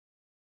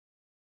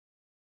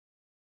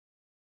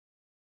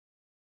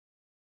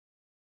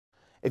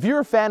If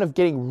you're a fan of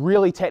getting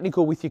really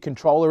technical with your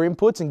controller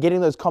inputs and getting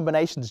those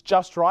combinations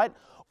just right,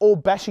 or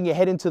bashing your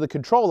head into the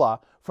controller,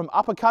 from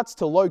uppercuts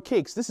to low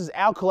kicks, this is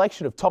our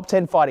collection of top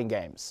 10 fighting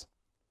games.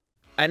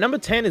 At number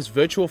 10 is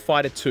Virtua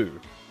Fighter 2.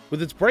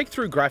 With its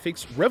breakthrough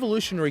graphics,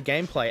 revolutionary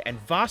gameplay, and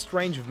vast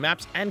range of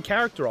maps and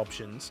character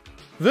options,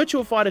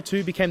 Virtua Fighter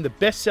 2 became the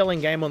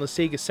best-selling game on the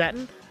Sega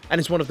Saturn and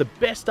is one of the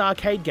best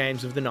arcade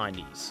games of the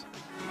 90s.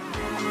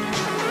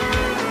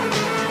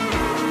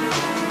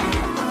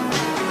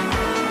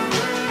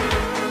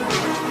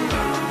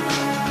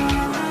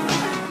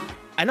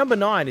 At number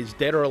 9 is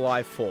Dead or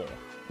Alive 4.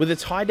 With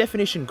its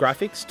high-definition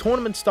graphics,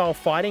 tournament-style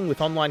fighting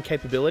with online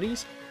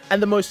capabilities,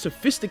 and the most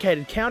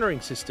sophisticated countering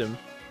system,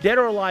 Dead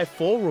or Alive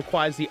 4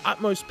 requires the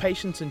utmost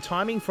patience and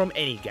timing from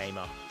any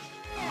gamer.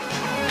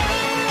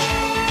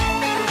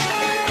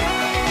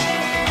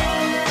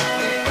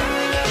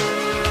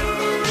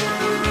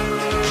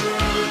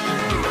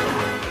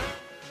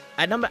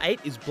 At number 8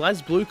 is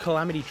BlazBlue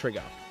Calamity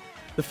Trigger.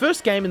 The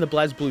first game in the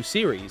BlazBlue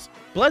series,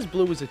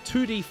 BlazBlue is a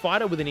 2D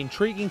fighter with an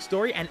intriguing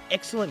story and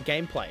excellent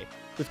gameplay,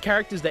 with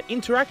characters that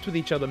interact with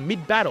each other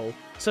mid-battle,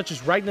 such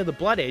as Ragnar the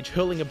Blood Edge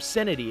hurling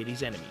obscenity at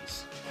his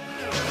enemies.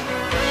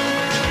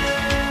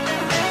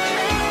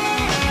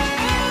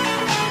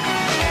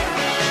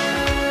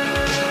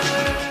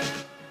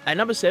 At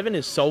number 7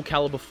 is Soul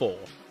Calibur 4.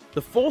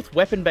 The fourth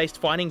weapon-based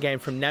fighting game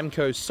from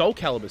Namco's Soul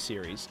Calibur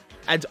series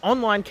adds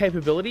online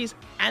capabilities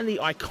and the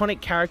iconic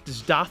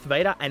characters Darth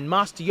Vader and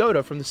Master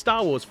Yoda from the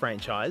Star Wars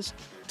franchise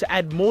to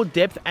add more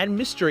depth and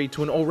mystery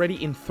to an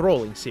already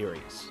enthralling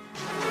series.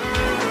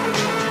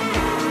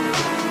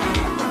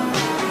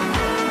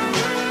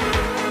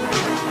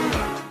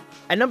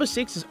 At number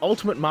 6 is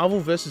Ultimate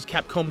Marvel vs.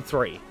 Capcom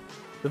 3.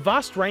 The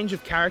vast range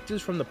of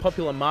characters from the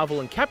popular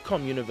Marvel and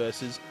Capcom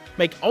universes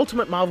make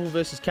Ultimate Marvel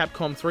vs.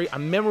 Capcom 3 a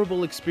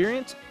memorable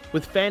experience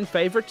with fan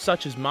favourites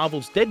such as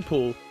Marvel's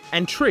Deadpool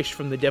and Trish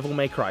from the Devil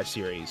May Cry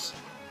series.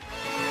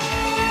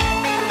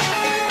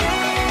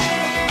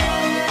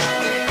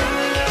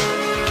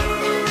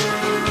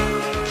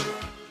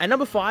 At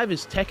number 5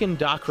 is Tekken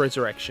Dark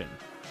Resurrection.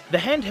 The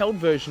handheld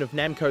version of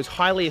Namco's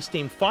highly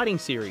esteemed fighting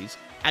series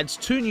adds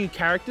 2 new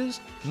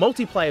characters,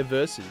 multiplayer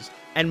verses,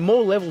 and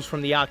more levels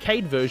from the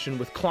arcade version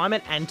with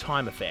climate and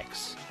time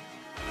effects.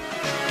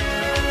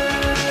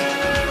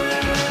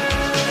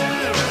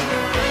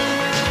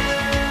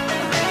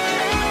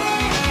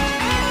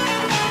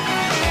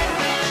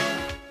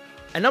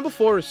 At number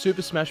 4 is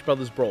Super Smash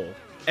Bros. Brawl.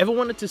 Ever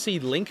wanted to see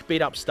Link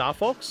beat up Star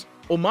Fox?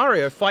 Or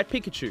Mario fight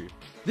Pikachu?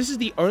 This is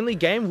the only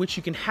game which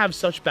you can have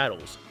such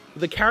battles.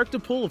 With a character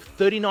pool of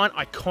 39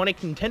 iconic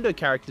Nintendo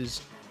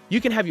characters,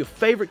 you can have your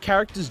favourite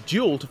characters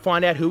duel to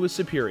find out who is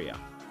superior.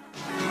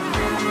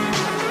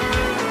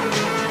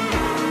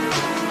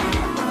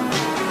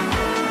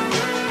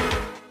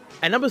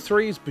 At number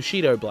 3 is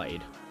Bushido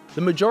Blade.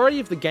 The majority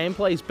of the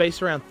gameplay is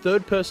based around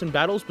third-person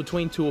battles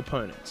between 2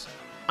 opponents.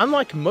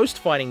 Unlike most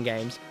fighting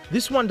games,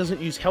 this one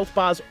doesn't use health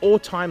bars or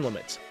time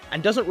limits,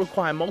 and doesn't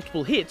require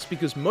multiple hits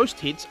because most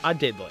hits are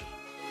deadly.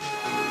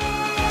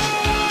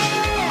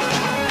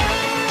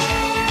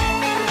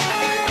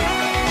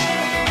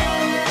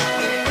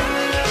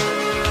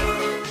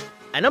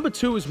 At number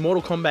 2 is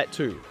Mortal Kombat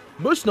 2.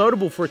 Most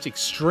notable for its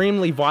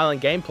extremely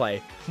violent gameplay,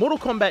 Mortal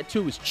Kombat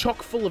 2 is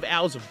chock full of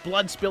hours of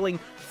blood-spilling,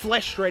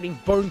 flesh-shredding,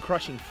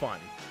 bone-crushing fun.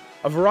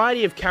 A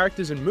variety of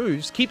characters and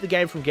moves keep the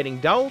game from getting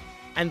dull,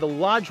 and the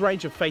large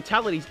range of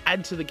fatalities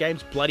add to the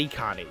game's bloody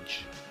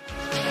carnage.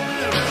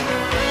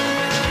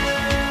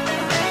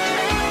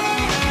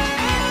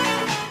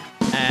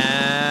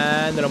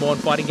 And the number 1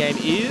 fighting game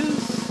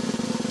is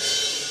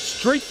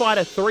Street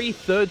Fighter 3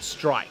 Third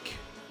Strike.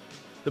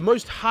 The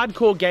most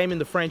hardcore game in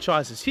the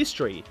franchise's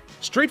history,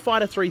 Street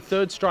Fighter 3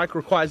 Third Strike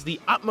requires the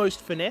utmost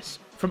finesse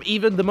from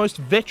even the most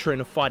veteran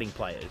of fighting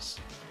players.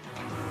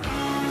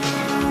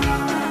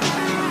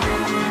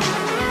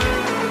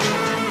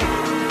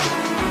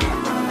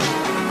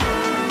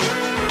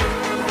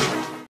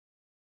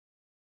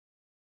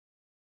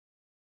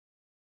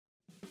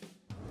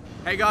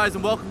 Hey guys,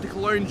 and welcome to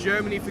Cologne,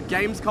 Germany for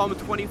Gamescom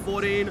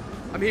 2014.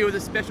 I'm here with a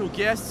special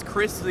guest,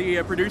 Chris,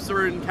 the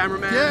producer and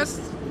cameraman. Yes,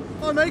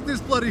 I make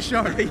this bloody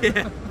show.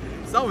 Yeah,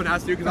 someone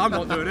has to because I'm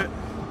not doing it.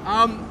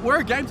 We're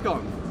at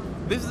Gamescom.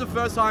 This is the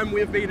first time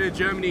we've been to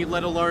Germany,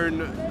 let alone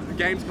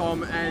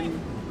Gamescom, and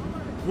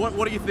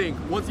what do you think?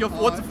 What's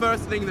the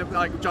first thing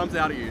that jumps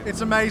out at you? It's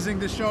amazing,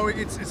 this show.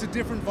 It's a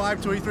different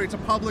vibe to E3. It's a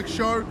public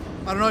show.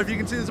 I don't know if you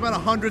can see, there's about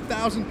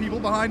 100,000 people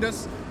behind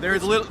us.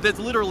 There's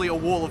literally a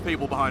wall of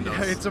people behind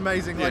us. It's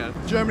amazing. Yeah.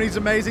 Like, Germany's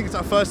amazing. It's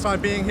our first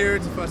time being here.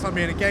 It's the first time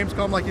being at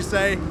Gamescom, like you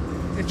say.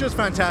 It's just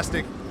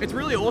fantastic. It's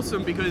really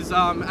awesome because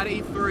at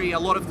E3 a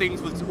lot of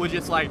things were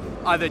just like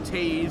either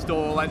teased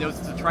or like there was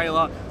just a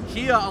trailer.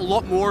 Here a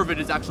lot more of it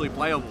is actually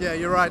playable. Yeah,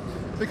 you're right.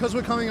 Because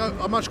we're coming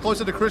much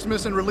closer to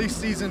Christmas and release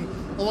season,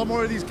 a lot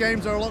more of these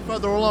games are a lot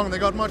further along. They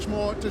got much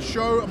more to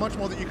show, much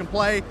more that you can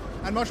play,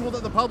 and much more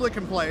that the public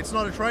can play. It's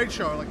not a trade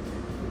show. Like,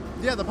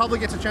 yeah, the public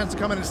gets a chance to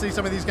come in and see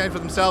some of these games for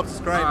themselves. It's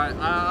great. All right,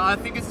 I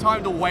think it's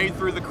time to wade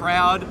through the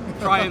crowd,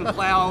 try and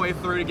plow our way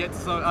through to get to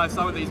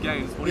some of these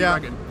games. What do you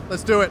reckon?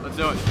 Let's do it. Let's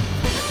do it.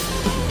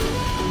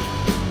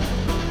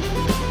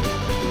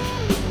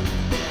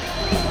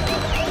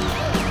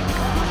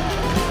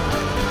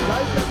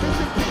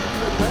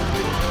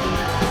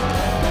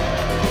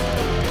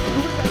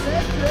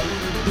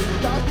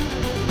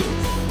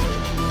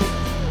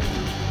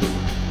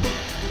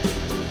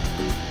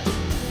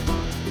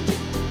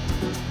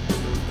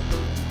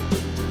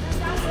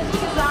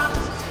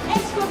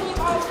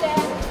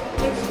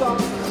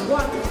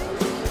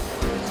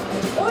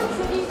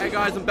 Hey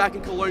guys, I'm back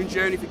in Cologne,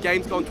 Germany for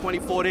Gamescom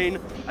 2014.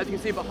 As you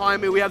can see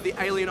behind me, we have the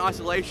Alien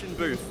Isolation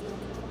booth.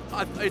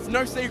 It's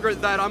no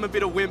secret that I'm a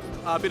bit of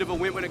a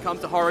wimp when it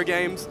comes to horror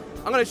games.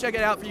 I'm going to check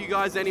it out for you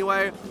guys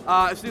anyway.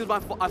 As soon as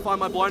I find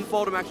my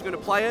blindfold, I'm actually going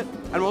to play it,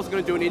 and I'm also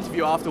going to do an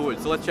interview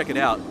afterwards, so let's check it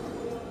out.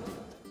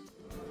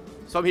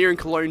 So I'm here in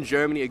Cologne,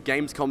 Germany at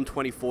Gamescom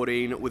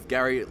 2014 with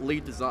Garry,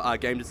 lead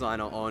game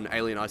designer on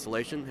Alien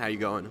Isolation. How you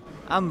going?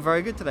 I'm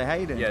very good today. How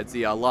you doing? Yeah, it's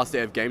the last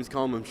day of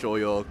Gamescom. I'm sure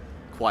you're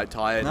quite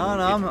tired. No,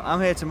 I'm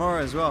here tomorrow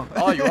as well.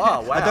 Oh, you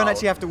are? Wow. I don't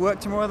actually have to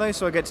work tomorrow though,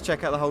 so I get to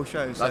check out the whole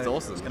show. So that's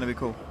awesome. It's going to be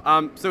cool.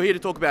 So here to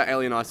talk about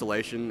Alien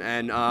Isolation,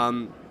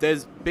 and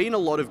there's been a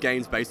lot of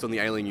games based on the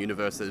Alien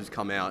universe that have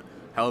come out.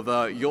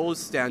 However, yours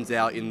stands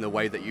out in the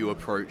way that you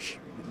approach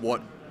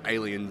what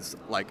aliens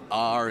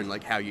are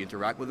and how you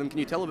interact with them. Can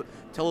you tell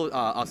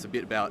us a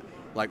bit about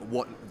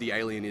what the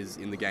alien is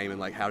in the game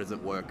and how does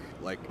it work?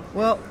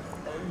 Well,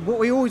 what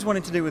we always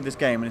wanted to do with this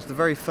game, and it's the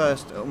very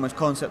first almost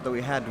concept that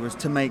we had, was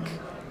to make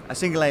a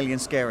single alien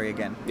scary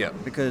again. Yeah.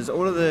 Because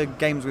all of the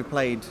games we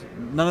played,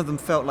 none of them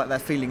felt like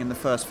that feeling in the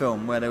first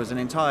film, where there was an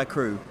entire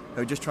crew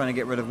who are just trying to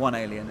get rid of one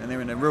alien, and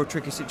they're in a real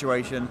tricky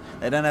situation.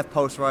 They don't have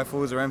pulse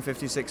rifles or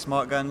M56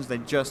 smart guns, they're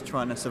just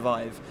trying to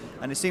survive.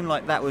 And it seemed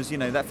like that was,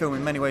 that film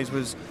in many ways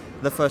was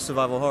the first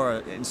survival horror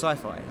in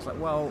sci-fi. It's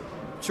well,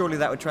 surely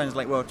that would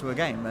translate well to a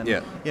game.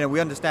 And we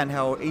understand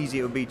how easy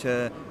it would be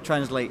to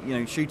translate,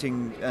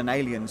 shooting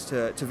aliens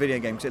to video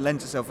games. It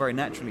lends itself very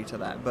naturally to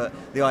that. But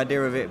the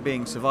idea of it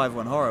being survival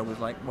and horror was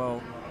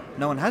well,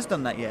 no one has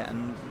done that yet.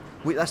 And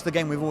that's the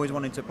game we've always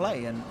wanted to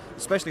play, and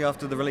especially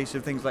after the release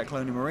of things like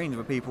Cloning Marines,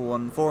 where people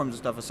on forums and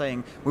stuff are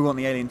saying we want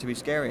the alien to be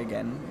scary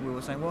again. We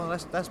were saying, well,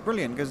 that's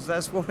brilliant, because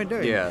that's what we're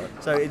doing. Yeah.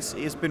 So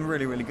it's been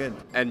really, really good.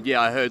 And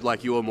yeah, I heard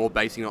you were more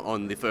basing it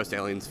on the first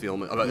Aliens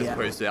film, as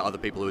opposed to other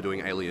people who are doing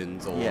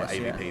Aliens or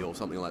AVP or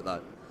something like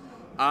that.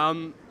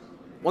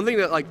 One thing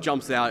that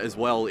jumps out as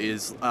well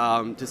is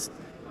just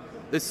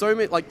there's so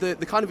many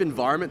the kind of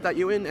environment that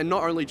you're in, and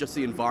not only just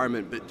the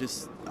environment, but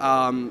just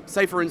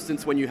say for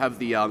instance when you have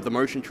the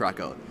motion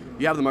tracker.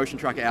 You have the motion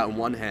tracker out in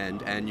one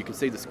hand and you can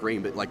see the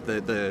screen, but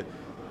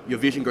your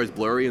vision goes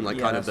blurry and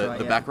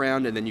the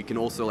background, and then you can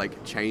also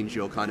change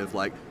your kind of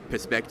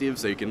perspective,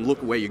 so you can look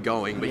where you're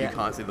going, but you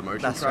can't see the motion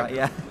tracker. That's right,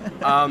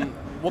 yeah.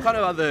 What kind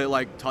of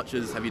other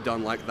touches have you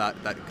done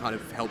that kind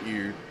of help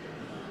you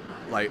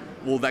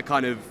that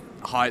kind of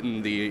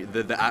heighten the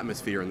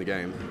atmosphere in the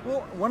game?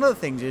 Well, one of the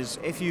things is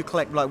if you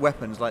collect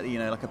weapons like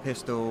a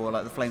pistol or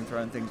the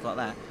flamethrower and things like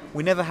that,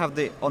 we never have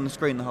it on the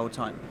screen the whole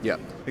time. Yeah.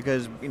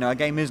 Because a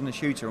game isn't a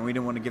shooter, and we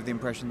didn't want to give the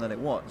impression that it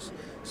was.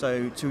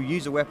 So to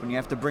use a weapon, you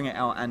have to bring it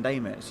out and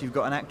aim it. So you've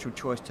got an actual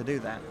choice to do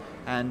that.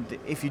 And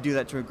if you do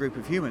that to a group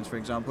of humans, for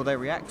example, they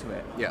react to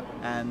it. Yeah.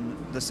 And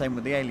the same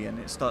with the alien.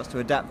 It starts to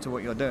adapt to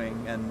what you're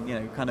doing,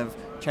 and kind of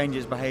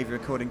changes behavior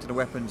according to the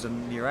weapons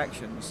and your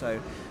actions. So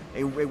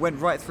it went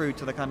right through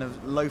to the kind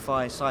of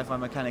lo-fi sci-fi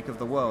mechanic of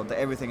the world, that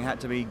everything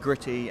had to be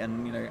gritty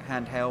and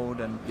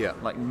handheld, and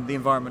the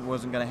environment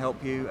wasn't going to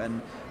help you,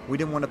 and we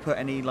didn't want to put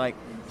any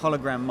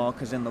hologram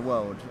markers in the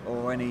world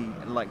or any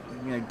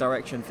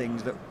direction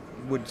things that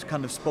would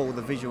kind of spoil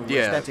the visual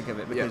aesthetic of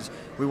it, because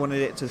we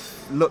wanted it to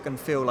look and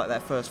feel like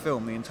that first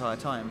film the entire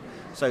time.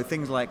 So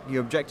things like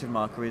your objective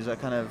marker is a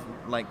kind of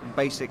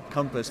basic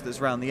compass that's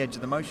around the edge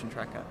of the motion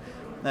tracker.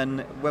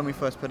 And when we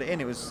first put it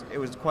in, it was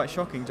quite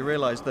shocking to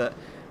realise that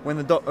when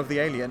the dot of the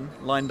alien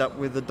lined up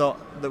with the dot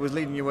that was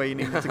leading you where you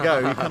needed to go,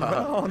 you kind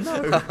of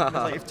went, oh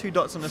no! If two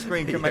dots on the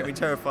screen can make me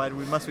terrified,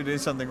 we must be doing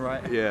something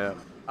right. Yeah.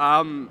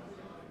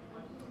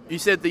 You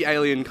said the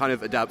alien kind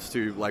of adapts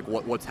to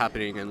what's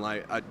happening, and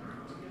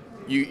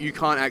you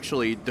can't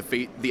actually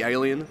defeat the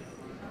alien.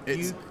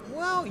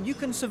 You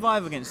can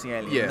survive against the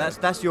alien. Yeah.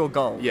 That's your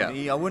goal. Yeah.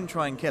 I wouldn't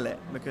try and kill it,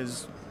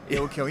 because it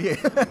will kill you.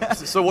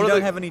 So you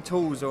don't have any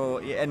tools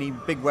or any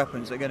big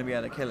weapons that are going to be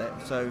able to kill it.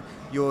 So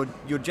your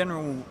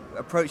general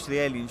approach to the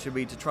alien should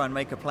be to try and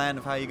make a plan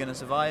of how you're going to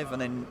survive,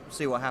 and then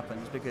see what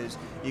happens, because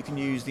you can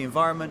use the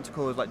environment to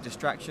cause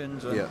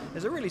distractions.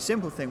 There's a really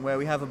simple thing where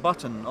we have a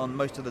button on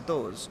most of the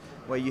doors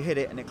where you hit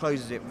it and it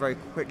closes it very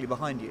quickly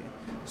behind you.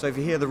 So if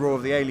you hear the roar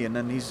of the alien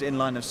and he's in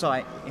line of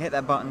sight, you hit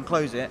that button,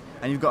 close it,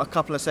 and you've got a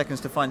couple of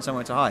seconds to find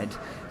somewhere to hide.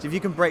 So if you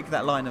can break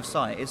that line of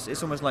sight,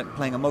 it's almost like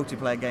playing a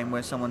multiplayer game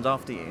where someone's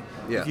after you.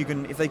 Yeah. If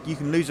you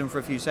can lose them for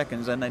a few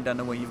seconds and they don't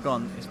know where you've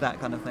gone, it's that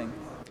kind of thing.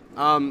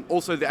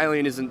 Also, the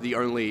alien isn't the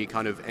only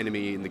kind of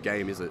enemy in the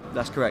game, is it?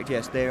 That's correct,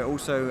 yes. There are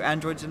also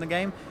androids in the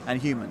game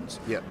and humans.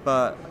 Yep.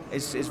 But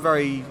it's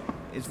very...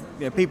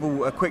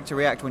 people are quick to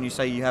react when you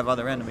say you have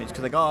other enemies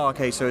because they go, oh,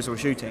 okay, so it's all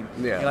shooting.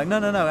 Yeah. You're like,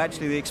 no.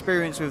 Actually, the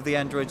experience with the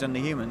androids and the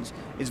humans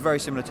is very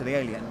similar to the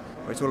alien,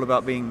 where it's all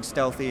about being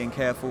stealthy and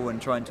careful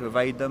and trying to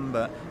evade them.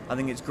 But I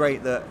think it's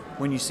great that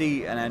when you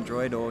see an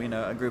android or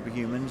a group of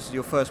humans,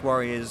 your first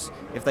worry is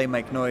if they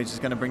make noise, it's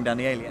going to bring down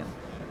the alien.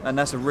 And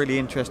that's a really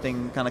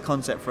interesting kind of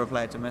concept for a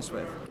player to mess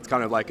with. It's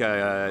kind of like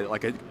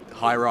a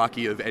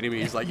hierarchy of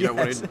enemies, like you don't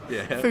want to.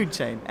 Yeah. Food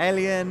chain,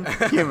 alien,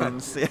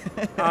 humans.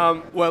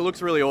 Well, it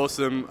looks really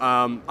awesome.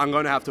 I'm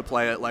going to have to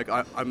play it. Like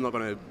I'm not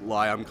going to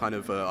lie, I'm kind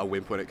of a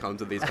wimp when it comes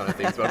to these kind of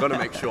things. But I've got to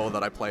make sure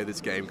that I play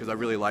this game because I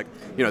really like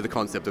the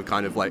concept of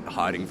kind of like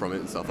hiding from it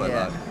and stuff like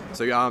that.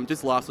 So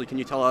just lastly, can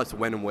you tell us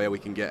when and where we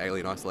can get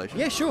Alien Isolation?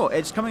 Yeah, sure.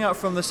 It's coming out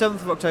from the 7th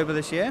of October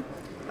this year.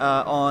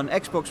 On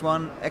Xbox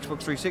One,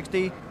 Xbox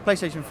 360,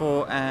 PlayStation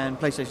 4 and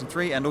PlayStation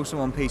 3 and also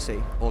on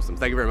PC. Awesome,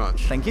 thank you very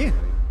much. Thank you.